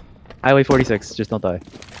 Highway. Highway 46. Just don't die.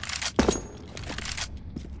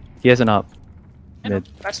 He has an op. Mid.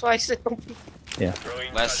 That's why I said don't be.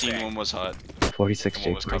 Last scene one was hot. 46, One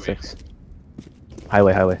Jake. was coming. 46.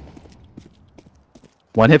 Highway.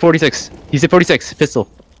 One hit 46. He's hit 46. Pistol.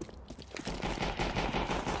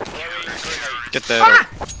 Get that.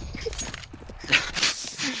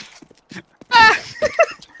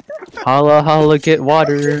 Holla, get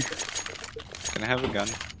water. Can I have a gun?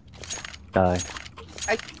 Die.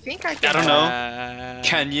 I think I can. I don't know.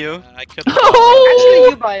 Can you? I could. Actually,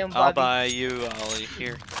 you buy him, I'll Bobby. buy you, Ollie.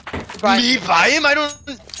 Here. Buy Me him. buy him? I don't.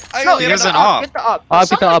 I No, only he have has the an op. op. Get the up. Oh, I'll get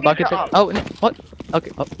the Someone up. I'll get get the. op. Oh, no, what?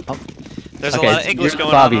 Okay. Oh. There's Okay, a lot of English you're-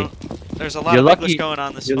 going Bobby, on. There's a lot you're of English lucky- going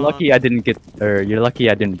on this You're spawn. lucky I didn't get. Or you're lucky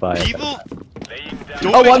I didn't buy it. People.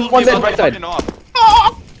 Oh, one mid, right side. Hello?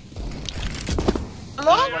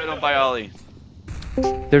 That's why I don't buy Ollie.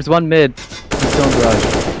 There's one mid. He's still in garage.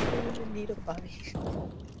 I need a buy.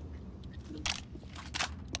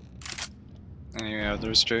 Any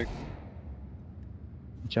others, Jake?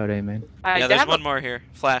 Watch out, A man. Yeah, they there's have one more here.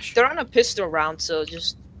 Flash. They're on a pistol round, so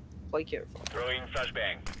just play careful.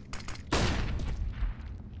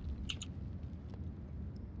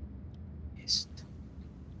 Yes.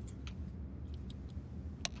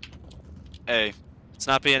 Hey. It's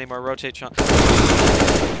not B anymore. Rotate, Sean.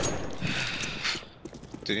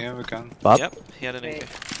 Did he have a gun? Bob? Yep, he had an Wait. AK.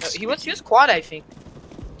 No, he was quad, I think.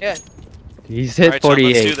 He's hit Alright, Sean, let's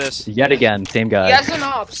 48. do this. Yet again, same guy. He has an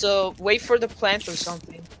op, so wait for the plant or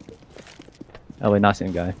something. Oh wait, not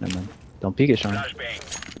same guy. Never mind. Don't peek it, Sean. You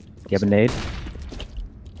have a nade?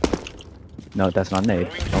 No, that's not a nade.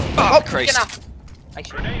 Oh, Get Christ. out.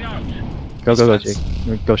 Actually, Go, Fence.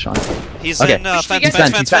 Jake. Go, Sean. He's Okay. in Push fence, the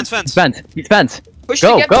fence, gate. fence, fence. He's fence. push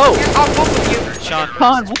Go, to get go! Get off both of you. Sean.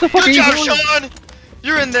 Sean, what the fuck are Good you job, doing? Sean.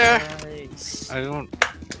 You're in there. Nice. I don't.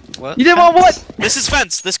 What? You did want what? This is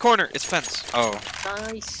fence. This corner. It's fence. Oh.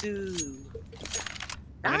 Nice.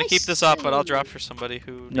 I'm gonna keep this up, but I'll drop for somebody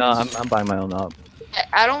who. No, needs- I'm buying my own up.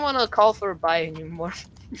 I don't want to call for a buy anymore.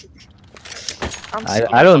 I'm scared.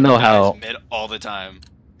 I don't know Guys how. Mid all the time.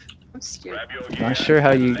 I'm scared. Not sure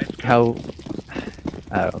how. I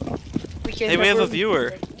don't know. We can Hey, we have never a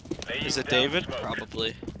viewer. Is it David?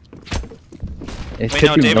 Probably. It Wait, could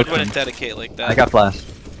no, be David Milton. wouldn't dedicate like that. I got flash.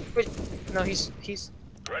 Wait, no, he's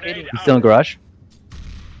hitting. He's still in garage.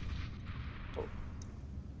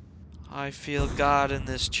 I feel God in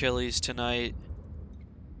this Chili's tonight.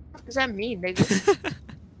 What does that mean, nigga? Thank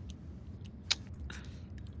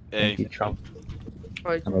Hey, you, Trump.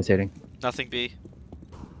 Or- I'm rotating. Nothing B.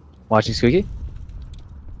 Watching Squeaky.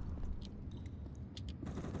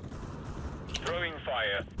 Throwing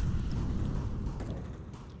fire.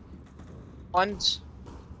 One's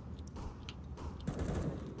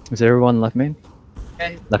Is there one left main?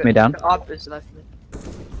 and Left me down? The op is left me.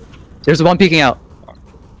 There's one peeking out.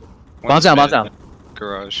 Bombs down, bombs mid, down.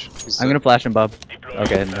 Garage. He's I'm gonna flash him, Bob.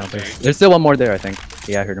 Okay, no, there's still one more there, I think.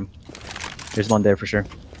 Yeah, I heard him. There's one there for sure.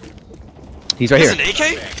 He's right he's here.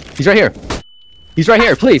 an AK? He's right here. He's right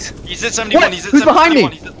here, please. He's at 71. What? He's at Who's behind me?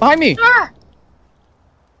 71. He's at... Behind me. Ah!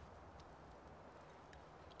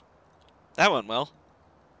 That went well.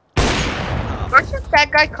 Where did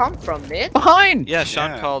that guy come from, man? Behind. Yeah,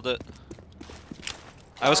 Sean Yeah. called it.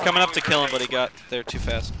 I was coming up to kill him, but he got there too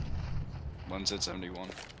fast. One's at 71.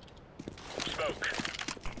 Smoke.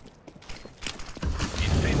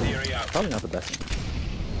 Incendiary out. Probably not the best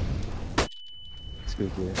one.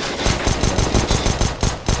 Squeaky.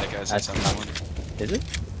 That guy's at 71. Is it?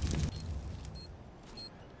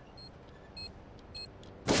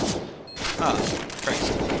 Ah,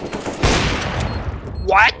 Christ.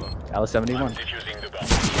 What? That was 71. Diffusing the bomb.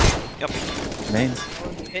 Yep. Main.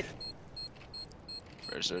 Oh, you hit.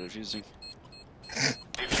 Where's the defusing?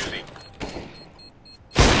 Diffusing.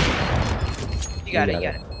 You got it. You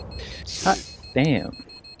got it. Hot damn.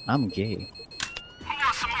 I'm gay.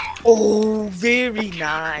 Oh, very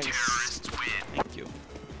nice. Thank you.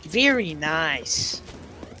 Very nice.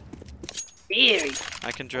 Very.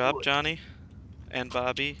 I can drop Johnny and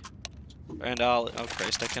Bobby. And I'll. Oh,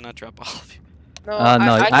 Christ, I cannot drop all of you. No,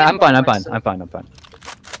 No, can I'm fine, I'm go fine, myself. I'm fine, I'm fine.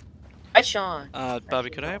 Hi, Sean. Bobby,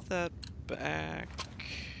 could I have that back?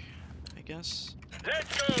 I guess.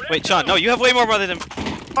 Let's go. Wait, Sean, no, you have way more money than.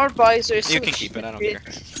 Our visor is You so can keep it, I don't stupid.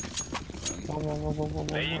 care.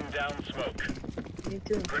 Laying down smoke. We need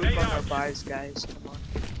to improve on our buys, guys. Come on.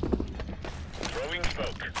 Throwing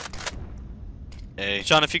smoke. Hey.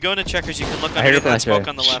 Sean, if you go into checkers, you can look I heard underneath it that smoke flash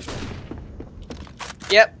on the left.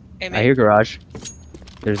 Yep. Hey, I man. hear garage.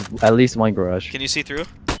 There's at least one garage. Can you see through?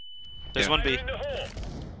 There's Yeah. one B. In the hole.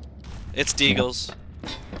 It's Deagles.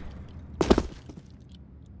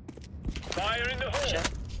 Fire in the hole.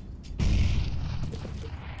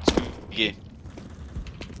 Yeah.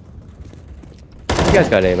 You guys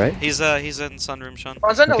got A, right? He's in sunroom, Sean.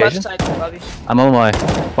 One's on the Occasion? left side, Bobby. I'm on my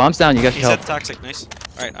bombs down. You guys should He's help. at toxic, nice.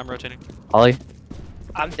 Alright, I'm rotating. Ollie.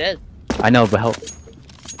 I'm dead. I know, but help.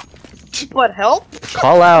 But help?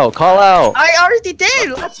 Call out. Call out. I already did.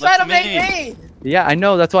 Let Left the- let side of the main main. main. Yeah, I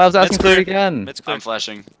know. That's why I was asking It's for it clear. again. It's clear. I'm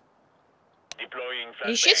flashing. Deploying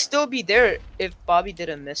He should flashbang. still be there if Bobby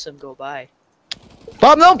didn't miss him go by.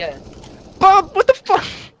 Bob, no. Yeah. Bob, what the fuck?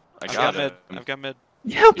 I I've got got mid. it. I've got mid.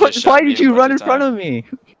 Yeah, but just why shot me did a you bunch run in of front time. of me?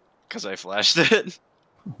 Because I flashed it.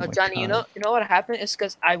 Oh Oh, my Johnny, you God. know what happened? It's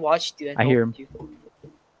because I watched you and I hear helped you.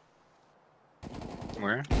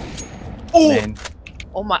 Where? Main.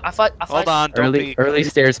 Oh my! I thought. Hold on, don't Early, peek. early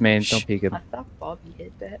stairs, main. Don't Shh. peek him. I thought Bobby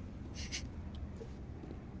hit that.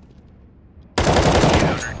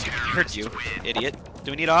 Heard you, idiot.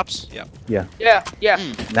 Do we need ops? Yeah, Yeah. Yeah.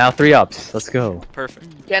 Now 3 ups. Let's go.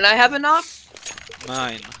 perfect. Can I have an op?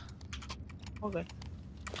 9. Okay.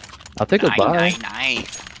 I'll take a buy.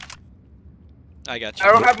 I got you.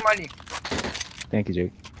 I don't have money. Thank you,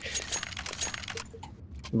 Jake.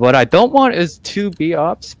 What I don't want is 2 B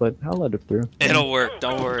ops, but I'll let it through. It'll work,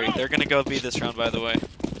 don't worry. They're gonna go B this round, by the way.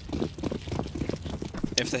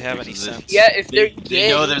 If they have any sense. Yeah, if they're They gay.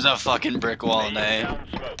 know there's a fucking brick wall in A. Down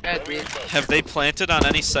smoke. Yeah, dude. Have they planted on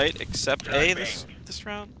any site except A this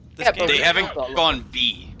round? This Yeah, game? but They haven't gone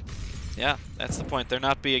B. Yeah, that's the point. They're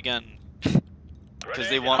not B again. Because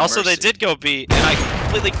they want Also, they mercy. did go B, and I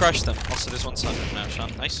completely crushed them. Also, there's one sun now, Sean.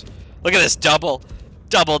 Nice. Look at this double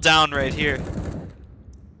down right here.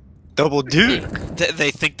 Double dude.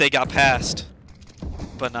 They think they got past,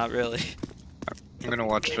 but not really. I'm gonna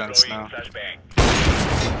watch vents Throwing now.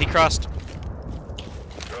 flashbang. He crossed.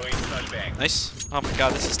 Throwing flashbang. Nice. Oh my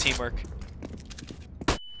god, this is teamwork.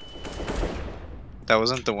 That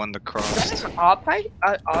wasn't the one that Is crossed. that an op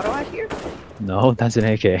auto out here? No, that's an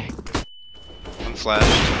AK. One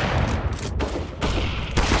flashed.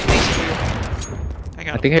 I I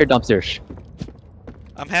got think I hear dumpstairs.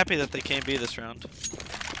 I'm happy that they came B this round.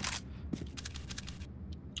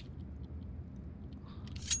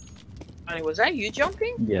 Johnny, was that you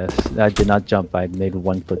jumping? Yes, I did not jump. I made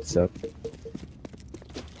 1 footstep.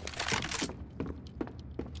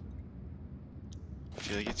 I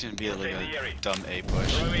feel like it's gonna be like a dumb A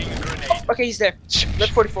push. Throwing a grenade. Okay, he's there.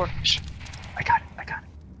 Left 44. I got it. I got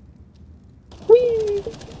it. Whee!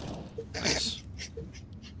 Nice.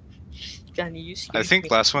 Johnny, you see? I think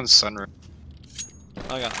last one's sunrise.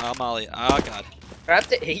 Oh god, oh Molly. Oh god. Grab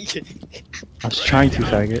the agent. I was trying to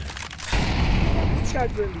faggot. This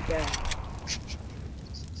guy's really bad.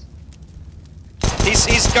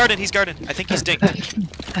 He's guarded. He's guarded. I think he's dinked.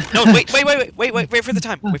 No, wait for the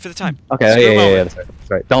time. Wait for the time. Okay, Screw him yeah, over. that's right.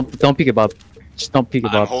 That's right. Don't peek it, Bob. Just don't peek it,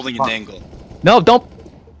 I'm Bob. holding an angle. No, don't.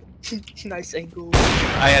 Nice angle.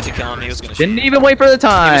 I had to kill him. He was gonna shoot. Didn't even wait for the He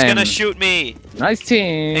time. was gonna shoot me Nice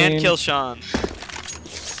team. and kill Sean.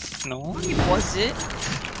 No. He wasn't.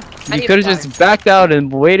 I You need could have to just backed out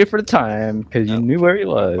and waited for the time because you knew where he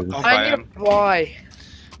was. I'll I buy need him. a buy.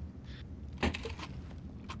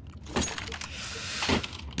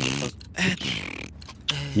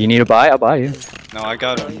 You need a buy? I'll buy you. No, I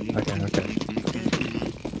got him. Okay, okay.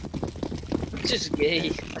 It's just gay.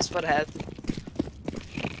 That's what happened.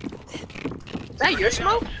 Is that your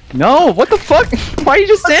smoke? No, what the fuck? Why are you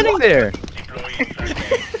just standing there? Deploying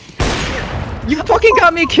flashbang. You fucking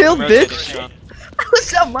got me killed, Rotating, bitch. Sean.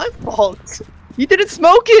 It's not my fault. You didn't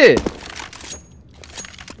smoke it.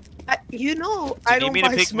 You know, Do I you don't need me to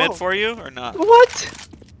buy peek smoke. mid for you or not? What?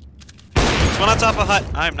 There's one on top of hut.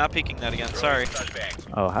 I'm not peeking that again. Sorry. Flashbang.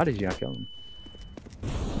 Oh, how did you not kill him?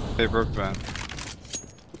 They broke van.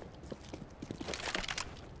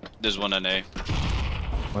 There's one on A.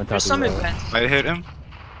 One top There's of some the in wall. vents. I hit him.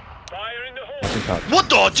 Fire in the hole. One top. What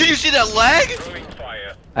the? Did you see that lag? Throwing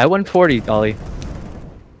fire. At 140, Ollie.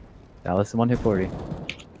 Dallas, one hit 40.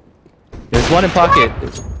 There's one in pocket.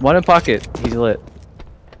 There's one in pocket. He's lit.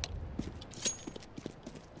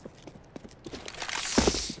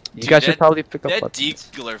 You Dude, guys should that- probably pick up That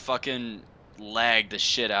buttons. deagler fucking lagged the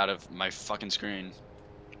shit out of my fucking screen.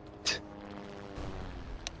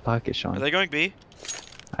 Pocket, Are Sean. they going B?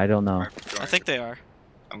 I don't know. I think they are.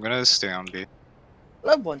 I'm gonna stay on B.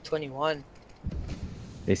 Love 121.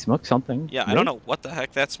 They smoked something. Yeah, I Mid? don't know what the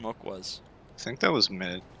heck that smoke was. I think that was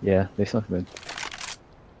mid. Yeah, they smoked mid.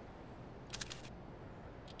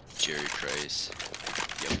 Jerry Price.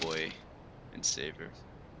 Yeah, boy. And Saver.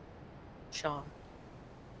 Sean.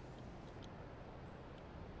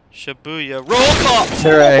 Shibuya. Roll call!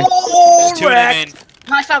 Hooray. Oh, There's two in A main.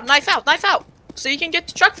 Knife out, knife out, knife out! So you can get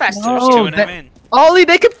the truck faster. There's No. two in A that- main. Ollie,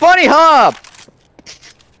 they could bunny hop!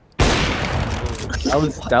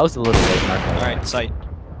 That was a little late, not gonna lie. Alright, sight.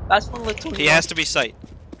 That's one little. He has to be sight.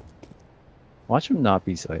 Watch him not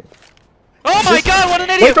be sight. Oh my god, what an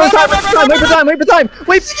Wait idiot! for the time, wait for the time, wait for the time, wait for the time!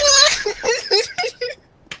 Wait!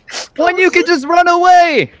 When you could just run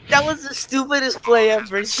away! That was the stupidest play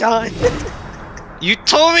ever, Sean. You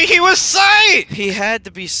told me he was sight! He had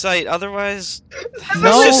to be sight, otherwise...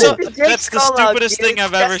 No. That's the stupidest thing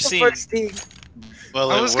I've ever seen.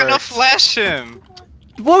 Well, I was gonna flash him.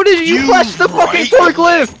 What did you flash the fucking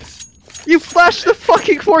forklift? You flashed the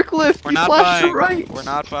fucking forklift! We're You not flashed buying. the right! We're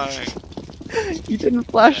not buying. You didn't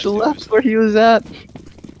flash the left where he was at.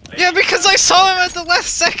 Yeah, because I saw him at the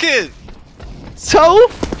last second! So?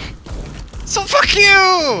 So fuck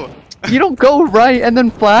you! You don't go right and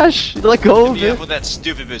then flash? You let go of Yeah, it? with that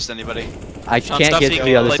stupid boost, anybody. I Sean, can't stop get to seeing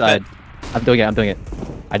the other light side. I'm doing it, I'm doing it.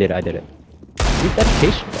 I did it. Dude,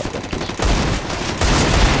 dedication,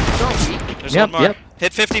 bro, dedication. There's Yep, one more. yep.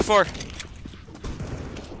 Hit 54.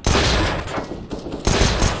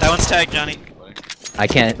 That one's tagged, Johnny. I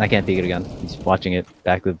can't peek it again. He's watching it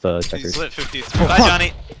back with checkers. He's lit 53. Bye,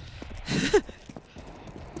 Johnny.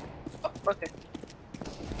 Okay.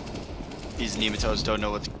 These nematodes don't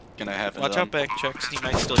know what's gonna happen. Watch to out them. back checks. He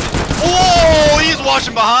might still get it. Oh, he's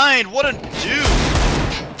watching behind. What a dude!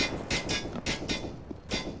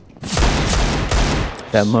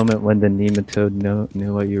 That moment when the nematode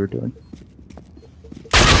knew what you were doing.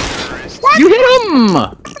 You hit him!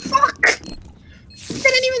 Fuck! He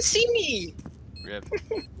didn't even see me! Rip.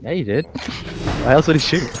 Yeah, you did. Why else would he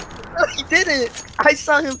shoot? No, he didn't! I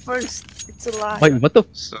saw him first. It's a lie. Wait, what the?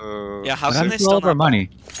 So... Yeah, how What come happened they to still all of our not buy? money?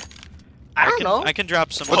 I don't know. I can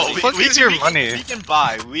drop some. What money. the fuck is your money? We can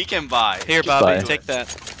buy. We can buy. Here, Just Bobby, buy it. take that.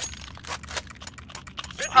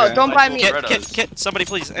 Oh, Yeah. don't buy me. Kit, Red kit, us. kit. Somebody,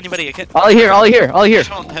 please. Anybody, a kit. Ollie here, Ollie here, Ollie here. I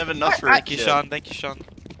don't have enough for Thank you, kid. Sean. Thank you, Sean.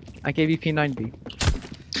 I gave you P90.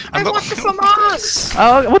 I want it from us!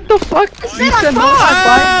 Oh, what the fuck? said You I said no, bought.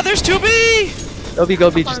 Ah, there's 2B! Go B,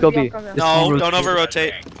 go B, just go B. Come here. This No, one don't rotates.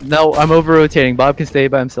 over-rotate. No, I'm over rotating. Bob can stay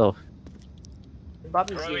by himself.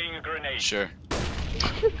 Bobby's here. Throwing a grenade. Sure.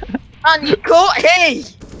 Ah, Nico! Hey!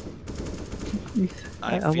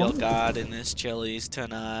 I I feel want it. God in this Chili's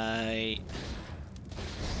tonight.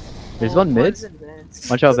 There's one mid.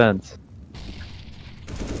 Watch out, vents.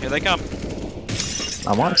 Here they come.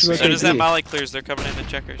 I want to As soon rotate as that B. molly clears, they're coming into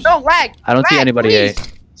checkers. No, lag! I don't see lag, anybody please.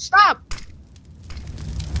 A. Stop!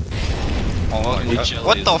 Oh, Fucking what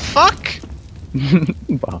Chili's. the fuck?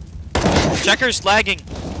 Wow. Checkers lagging.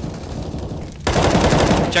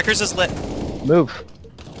 Checkers is lit. Move.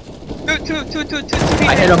 Two.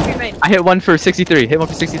 I hit him. I hit one for 63. Hit one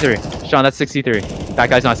for 63. Sean, that's 63. That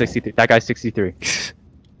guy's not 63. That guy's 63.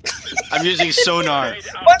 I'm using sonar.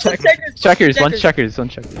 Checkers. One checkers. One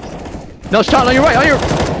checkers. No, Sean, on your right. On your.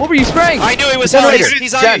 What were you spraying? I knew he was Generator.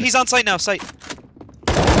 he's on site now. Site.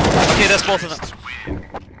 Okay, that's both of them.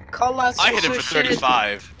 I hit him for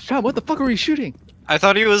 35. Sean, what the fuck were you shooting? I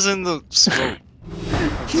thought he was in the smoke.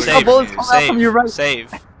 Save. bullets coming out from your right.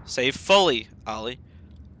 Save fully, Ollie.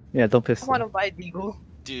 Yeah, don't piss. I want to buy Deagle.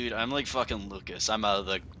 Dude, I'm like fucking Lucas. I'm out of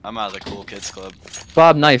the cool kids club.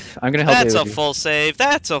 Bob, knife. I'm gonna help That's you. a full save.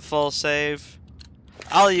 That's a full save.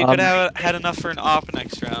 Ollie, you could have had enough for an op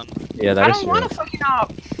next round. Yeah, I that is don't true. want a fucking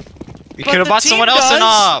op. You But could have the bought team someone else an does.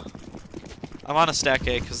 op. I'm on a stack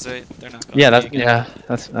A because they're not going. Yeah, B.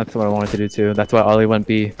 that's what I wanted to do too. That's why Ollie went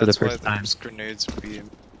B for That's the why first time. those grenades would be.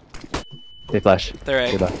 They flash. They're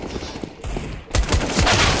A. Good luck.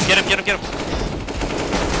 Get him.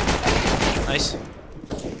 Nice.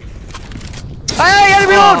 Hey,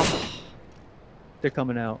 enemy reload! They're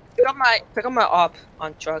coming out. Pick up my op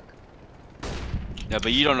on truck. Yeah,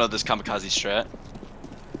 but you don't know this kamikaze strat.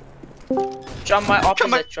 Drop my op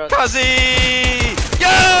in that truck. Kamikaze!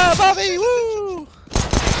 Yeah, Bobby! Woo!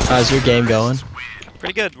 How's your game going?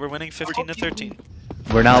 Pretty good. We're winning 15 to 13.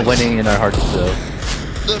 We're now winning in our hearts though.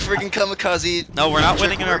 The freaking kamikaze. No, we're not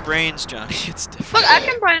winning in our brains, Johnny. It's different. Look, I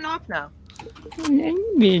can buy an op now.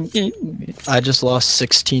 I just lost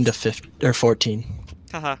 16 to 15 or 14.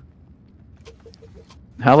 Haha.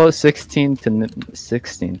 How about 16 to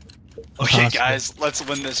 16? Okay, Possible. guys, let's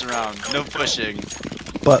win this round. No pushing.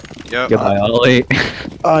 But Yep. Goodbye, Ollie.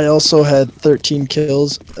 I also had 13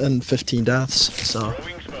 kills and 15 deaths, so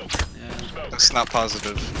That's not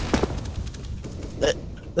positive.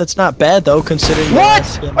 that's not bad though, considering. the What?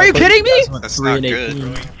 last game Are I you played, kidding me? you guys went That's 3 not and good.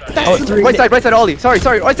 18. Oh, Oh, 3 right side, Ollie. Sorry,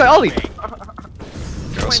 right side, Ollie.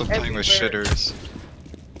 You're also playing with shitters.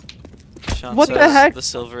 Sean What the says heck? The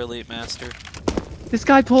Silver Elite Master. This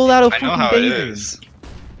guy pulled out a I fucking know how it David. is.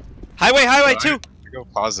 Highway 2! You go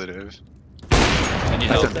positive. I need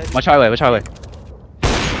help. Watch highway.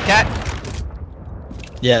 Cat!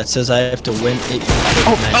 Yeah, it says I have to win 8.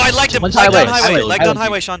 Oh, I liked him! One's Leg down highway. highway, leg down Highway.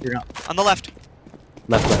 highway, Sean. You're On the left.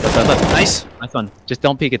 Left. Nice. Nice one. Just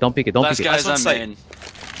don't peek it. Don't peek it. Last peek it. guy's on Last one's main.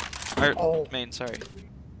 Or, Oh. main, sorry.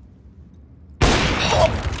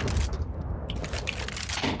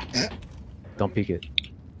 Don't peek it.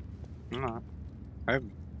 I'm not.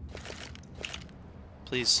 I'm.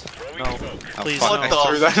 Please. Throwing No. smoke. Please, fuck, no. I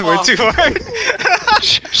threw that word too hard.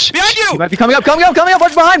 Behind He you! might be coming up.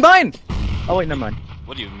 Watch behind. Oh wait, never mind.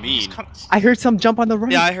 What do you mean? I heard some jump on the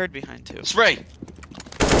right. Yeah, I heard behind too. Spray!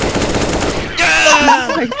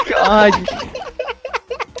 Oh my god.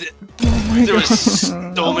 There was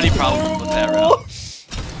so many problems with that round.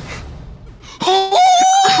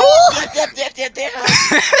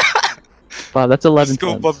 Wow, that's 11 Let's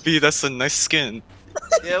go, cents. Bubby. That's a nice skin.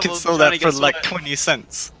 Yeah, You can sell that for like 20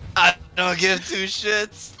 cents. I don't give two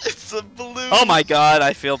shits. It's a balloon. Oh my god,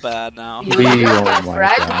 I feel bad now. You Wee, have oh to my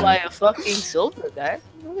frag to God. buy a fucking silver guy.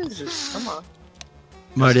 What is this? Come on.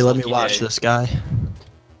 Marty, let me Lucky watch day. this guy.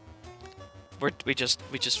 We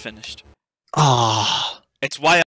just finished. Ah. It's why